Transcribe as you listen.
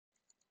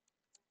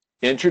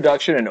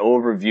Introduction and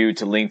overview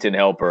to LinkedIn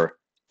Helper.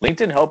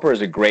 LinkedIn Helper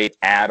is a great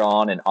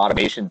add-on and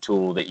automation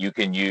tool that you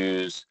can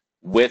use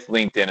with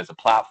LinkedIn as a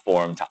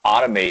platform to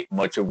automate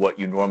much of what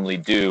you normally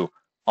do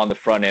on the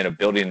front end of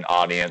building an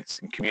audience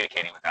and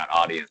communicating with that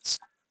audience.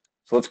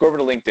 So let's go over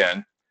to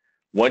LinkedIn.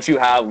 Once you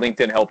have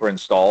LinkedIn Helper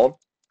installed,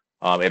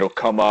 it'll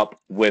come up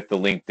with the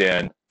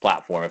LinkedIn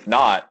platform. If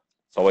not,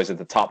 it's always at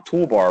the top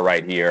toolbar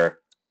right here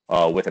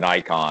with an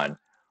icon.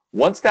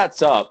 Once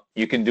that's up,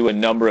 you can do a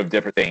number of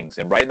different things.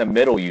 And right in the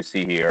middle, you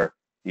see here,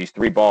 these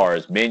three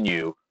bars,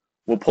 menu,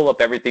 will pull up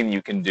everything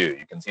you can do.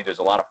 You can see there's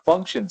a lot of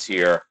functions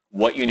here.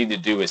 What you need to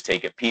do is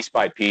take it piece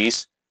by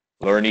piece,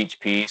 learn each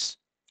piece,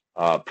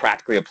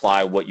 practically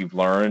apply what you've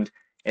learned,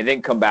 and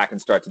then come back and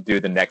start to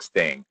do the next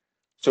thing.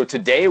 So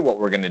today what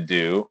we're going to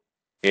do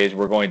is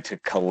we're going to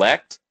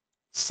collect,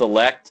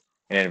 select,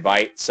 and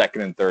invite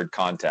second and third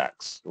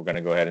contacts. We're going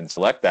to go ahead and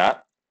select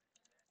that.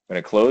 I'm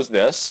going to close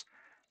this.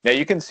 Now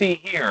you can see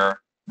here,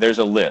 there's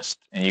a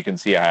list, and you can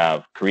see I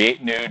have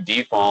create new,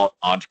 default,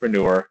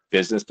 entrepreneur,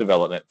 business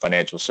development,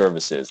 financial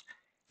services.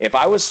 If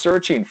I was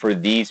searching for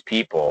these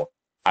people,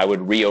 I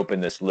would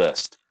reopen this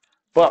list.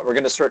 But we're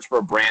going to search for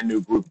a brand new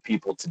group of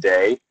people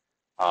today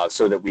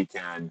so that we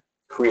can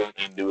create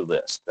a new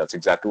list. That's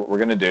exactly what we're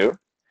going to do.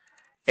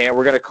 And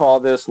we're going to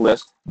call this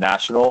list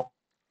National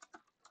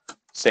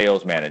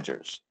Sales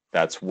Managers.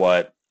 That's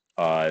what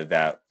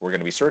that we're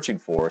going to be searching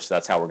for, so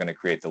that's how we're going to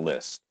create the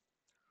list.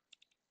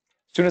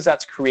 As soon as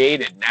that's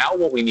created, now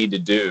what we need to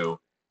do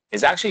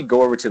is actually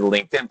go over to the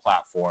LinkedIn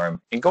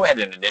platform and go ahead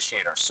and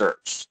initiate our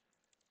search.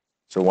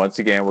 So once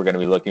again, we're going to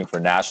be looking for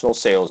National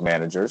Sales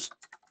Managers,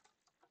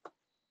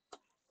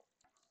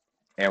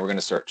 and we're going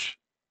to search.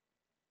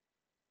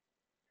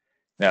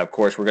 Now, of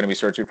course, we're going to be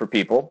searching for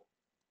people,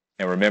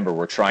 and remember,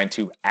 we're trying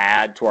to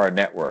add to our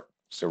network.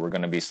 So we're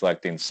going to be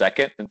selecting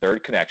second and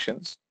third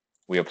connections.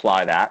 We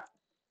apply that.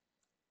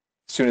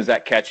 As soon as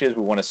that catches,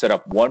 we want to set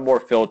up one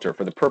more filter.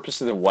 For the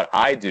purposes of what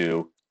I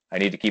do, I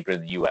need to keep it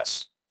in the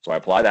US. So I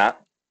apply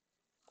that.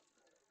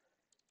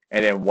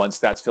 And then once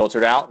that's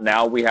filtered out,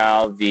 now we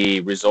have the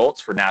results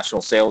for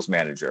National Sales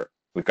Manager.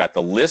 We've got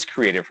the list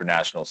created for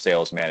National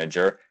Sales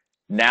Manager.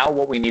 Now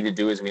what we need to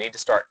do is we need to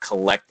start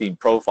collecting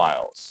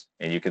profiles.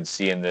 And you can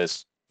see in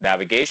this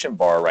navigation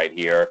bar right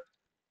here,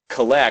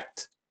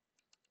 collect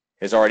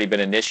has already been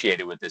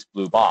initiated with this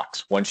blue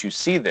box. Once you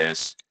see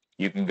this,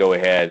 you can go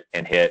ahead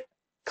and hit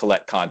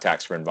collect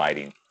contacts for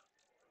inviting.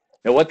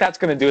 Now what that's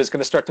going to do is going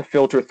to start to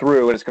filter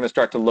through, and it's going to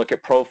start to look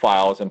at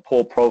profiles and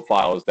pull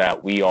profiles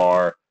that we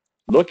are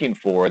looking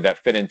for that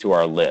fit into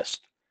our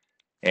list.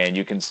 And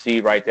you can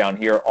see right down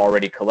here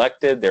already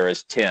collected, there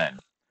is 10.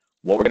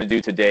 What we're going to do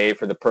today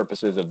for the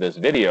purposes of this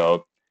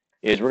video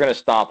is we're going to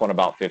stop on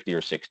about 50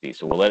 or 60.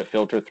 So we'll let it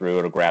filter through.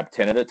 It'll grab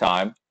 10 at a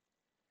time.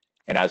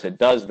 And as it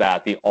does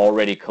that, the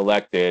already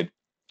collected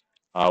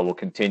will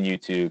continue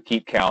to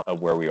keep count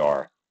of where we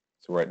are.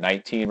 So we're at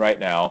 19 right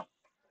now.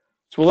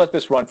 So we'll let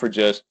this run for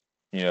just,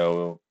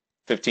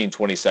 15,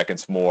 20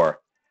 seconds more.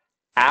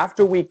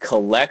 After we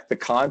collect the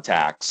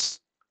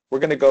contacts, we're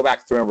going to go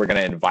back through and we're going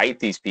to invite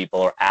these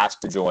people or ask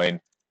to join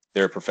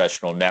their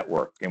professional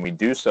network. And we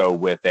do so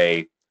with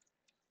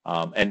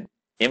an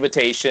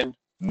invitation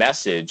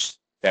message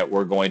that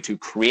we're going to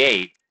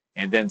create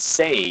and then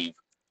save.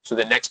 So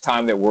the next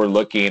time that we're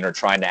looking or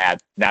trying to add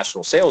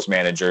national sales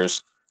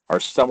managers or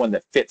someone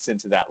that fits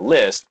into that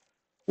list,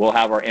 we'll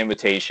have our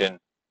invitation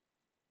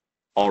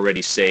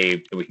already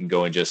saved, and we can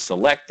go and just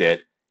select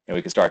it, and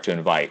we can start to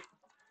invite.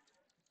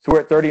 So we're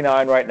at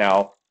 39 right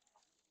now.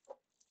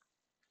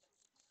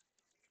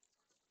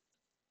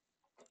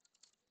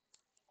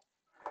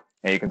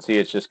 And you can see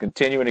it's just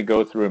continuing to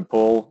go through and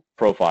pull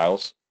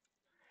profiles.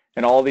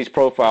 And all these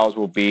profiles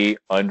will be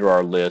under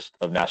our list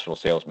of national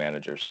sales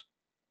managers.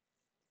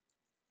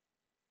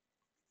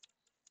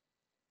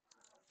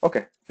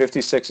 Okay,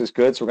 56 is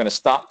good, so we're going to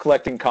stop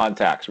collecting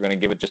contacts. We're going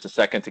to give it just a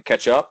second to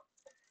catch up.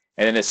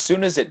 And then as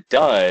soon as it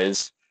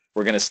does,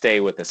 we're going to stay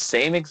with the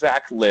same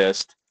exact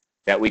list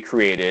that we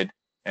created,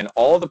 and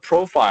all the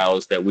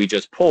profiles that we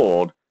just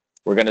pulled,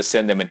 we're going to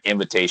send them an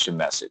invitation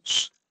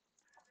message.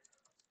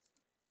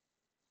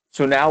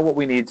 So now what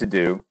we need to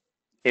do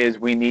is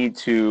we need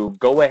to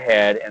go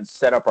ahead and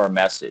set up our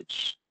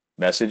message.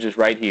 Message is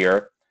right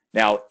here.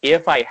 Now,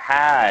 if I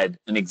had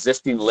an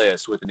existing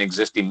list with an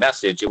existing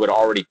message, it would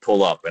already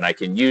pull up, and I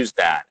can use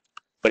that.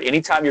 But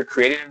anytime you're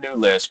creating a new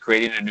list,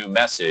 creating a new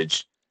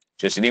message,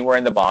 just anywhere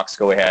in the box,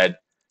 go ahead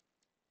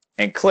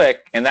and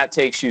click, and that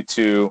takes you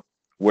to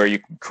where you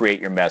can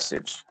create your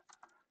message.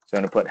 So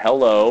I'm going to put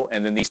hello,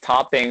 and then these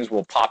top things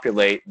will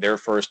populate their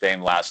first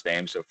name, last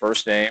name. So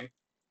first name,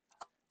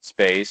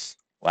 space,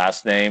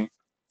 last name,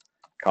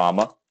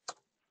 comma.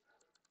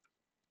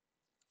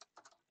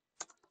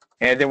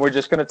 And then we're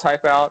just going to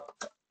type out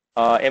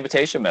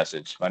invitation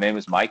message. My name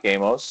is Mike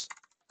Amos.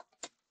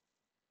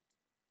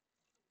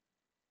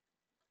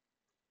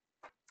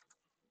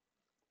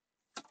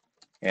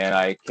 And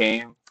I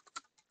came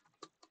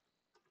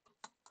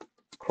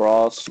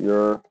across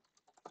your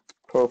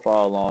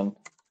profile on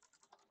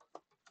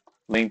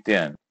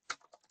LinkedIn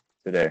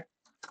today.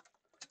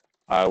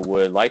 I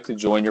would like to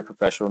join your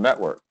professional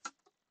network.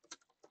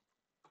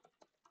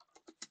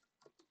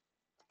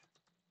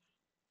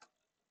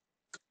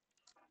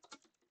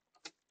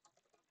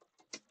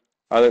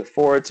 I look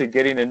forward to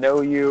getting to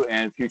know you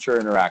and future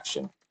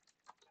interaction.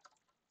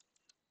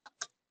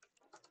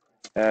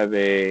 Have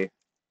a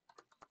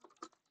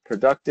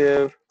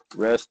productive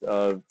rest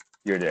of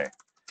your day.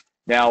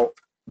 Now,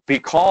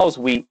 because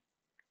we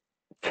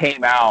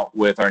came out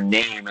with our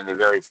name in the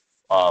very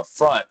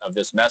front of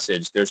this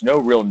message, there's no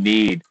real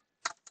need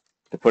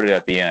to put it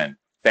at the end.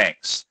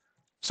 Thanks.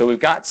 So we've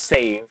got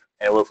save,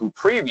 and if we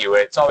preview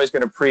it, it's always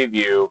going to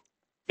preview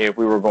if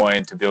we were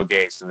going to Bill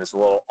Gates. And this is a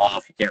little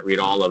off. You can't read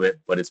all of it,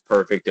 but it's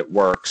perfect. It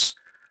works.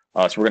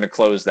 So we're going to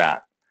close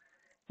that.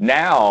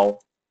 Now,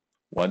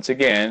 once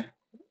again,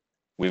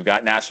 we've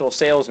got national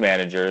sales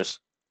managers.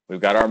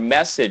 We've got our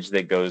message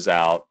that goes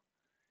out.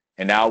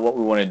 And now what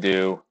we want to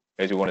do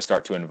is we want to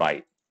start to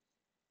invite.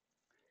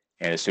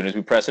 And as soon as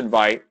we press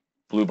invite,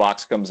 blue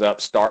box comes up,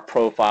 start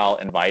profile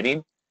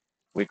inviting.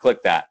 We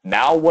click that.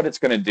 Now what it's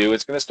going to do,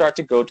 it's going to start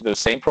to go to those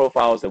same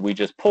profiles that we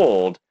just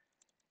pulled,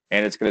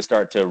 and it's going to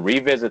start to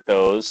revisit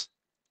those,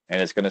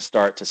 and it's going to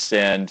start to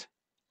send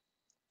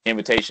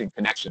invitation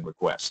connection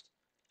requests.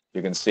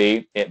 You can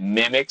see it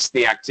mimics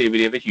the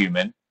activity of a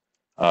human.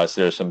 So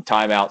there's some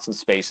timeouts and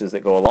spaces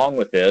that go along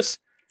with this,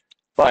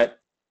 but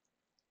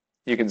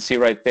you can see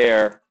right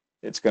there,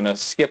 it's going to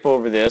skip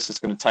over this. It's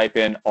going to type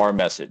in our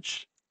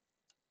message.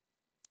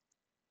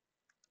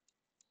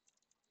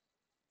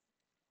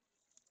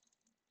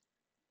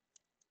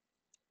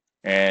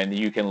 And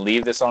you can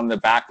leave this on the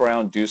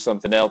background, do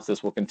something else.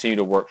 This will continue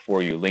to work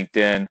for you.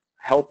 LinkedIn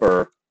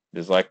Helper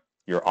is like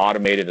your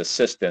automated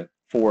assistant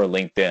for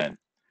LinkedIn. I'm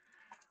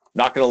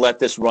not going to let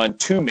this run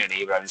too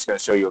many, but I'm just going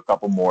to show you a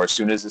couple more. As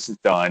soon as this is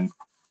done,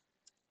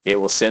 it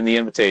will send the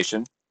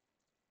invitation.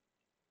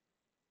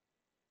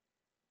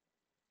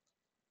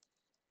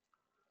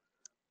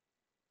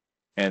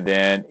 And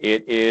then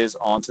it is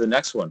on to the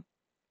next one.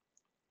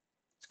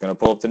 It's going to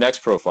pull up the next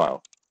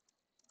profile.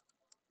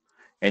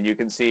 And you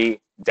can see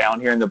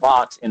down here in the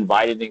box,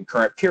 invited in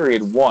current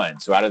period 1.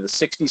 So out of the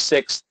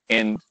 66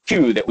 in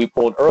queue that we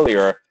pulled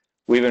earlier,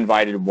 we've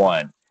invited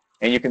 1.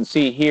 And you can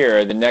see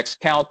here, the next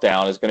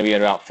countdown is going to be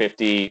at about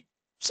 50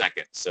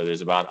 seconds. So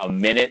there's about a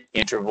minute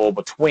interval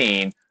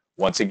between.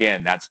 Once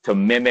again, that's to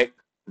mimic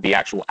the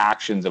actual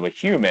actions of a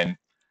human.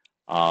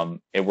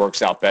 It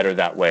works out better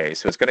that way.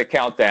 So it's going to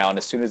count down.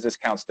 As soon as this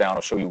counts down,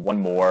 I'll show you one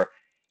more.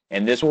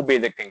 And this will be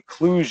the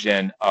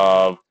conclusion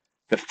of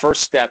the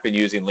first step in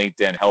using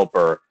LinkedIn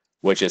Helper,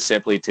 which is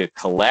simply to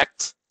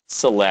collect,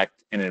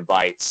 select, and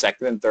invite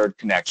second and third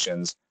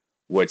connections,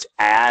 which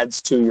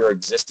adds to your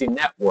existing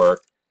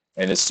network.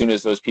 And as soon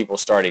as those people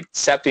start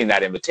accepting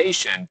that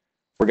invitation,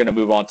 we're going to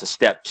move on to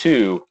step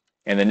 2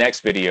 in the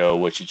next video,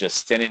 which is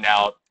just sending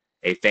out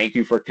a thank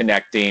you for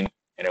connecting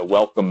and a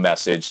welcome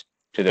message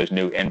to those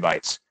new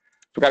invites.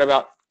 We've got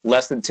about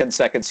less than 10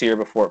 seconds here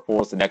before it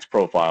pulls the next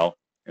profile,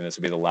 and this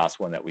will be the last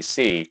one that we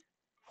see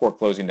before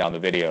closing down the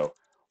video.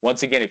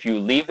 Once again, if you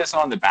leave this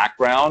on the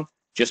background,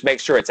 just make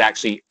sure it's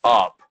actually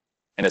up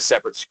in a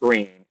separate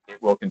screen.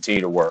 It will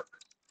continue to work.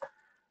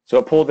 So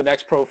it pulled the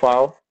next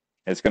profile.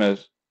 It's going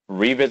to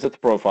revisit the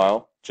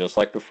profile just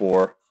like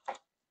before.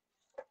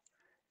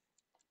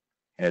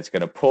 And it's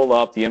going to pull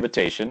up the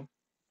invitation.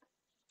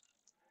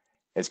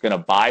 It's going to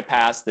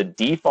bypass the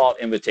default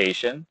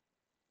invitation.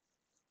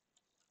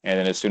 And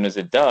then as soon as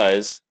it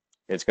does,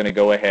 it's going to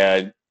go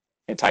ahead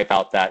and type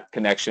out that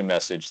connection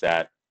message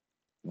that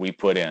we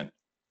put in.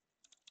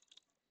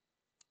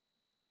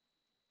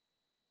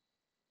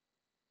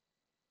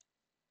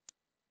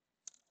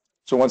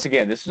 So once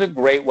again, this is a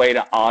great way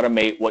to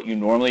automate what you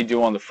normally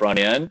do on the front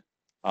end.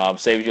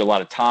 Saves you a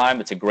lot of time.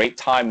 It's a great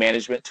time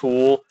management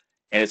tool.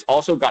 And it's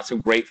also got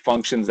some great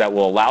functions that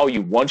will allow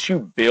you, once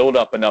you build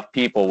up enough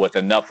people with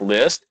enough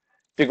list,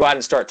 to go out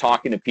and start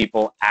talking to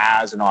people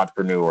as an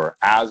entrepreneur,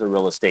 as a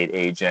real estate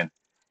agent,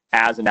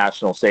 as a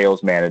national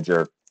sales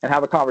manager, and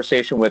have a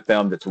conversation with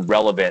them that's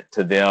relevant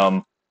to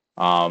them,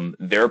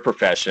 their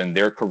profession,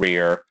 their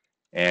career,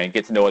 and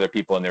get to know other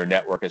people in their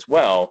network as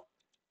well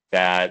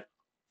that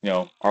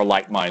are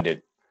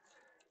like-minded.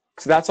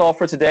 So that's all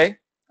for today.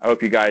 I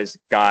hope you guys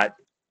got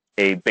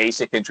a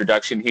basic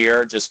introduction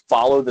here. Just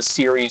follow the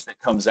series that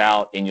comes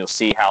out and you'll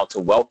see how to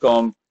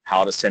welcome,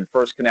 how to send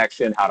first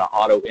connection, how to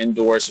auto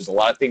endorse. There's a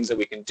lot of things that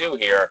we can do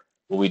here,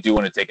 but we do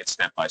want to take it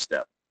step by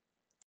step.